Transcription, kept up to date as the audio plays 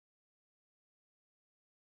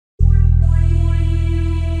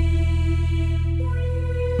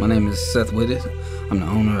My name is Seth Whitted. I'm the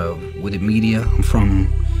owner of Whitted Media. I'm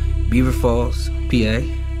from Beaver Falls, PA.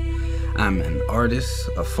 I'm an artist,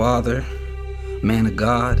 a father, man of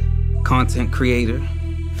God, content creator,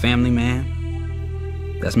 family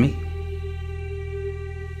man. That's me.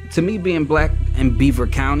 To me, being black in Beaver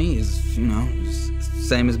County is, it's the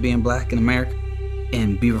same as being black in America.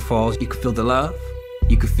 In Beaver Falls, you can feel the love.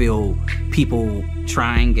 You can feel people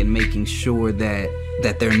trying and making sure that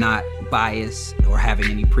they're not biased or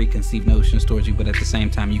having any preconceived notions towards you, but at the same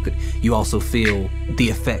time you also feel the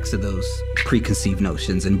effects of those preconceived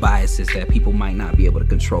notions and biases that people might not be able to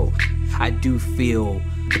control. I do feel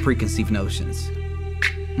the preconceived notions.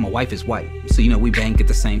 My wife is white, so we bank at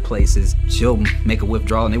the same places. She'll make a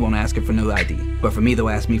withdrawal and they won't ask her for no ID. But for me, they'll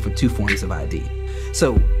ask me for 2 forms of ID.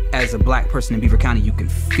 So as a black person in Beaver County, you can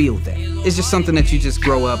feel that. It's just something that you just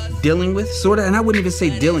grow up dealing with, sort of. And I wouldn't even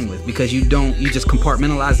say dealing with, because you just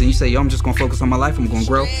compartmentalize and you say, yo, I'm just gonna focus on my life, I'm gonna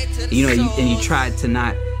grow. And you try to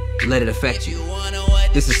not let it affect you.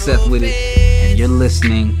 This is Seth Whitted, and you're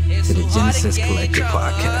listening to the Genesis Collective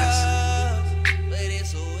Podcast.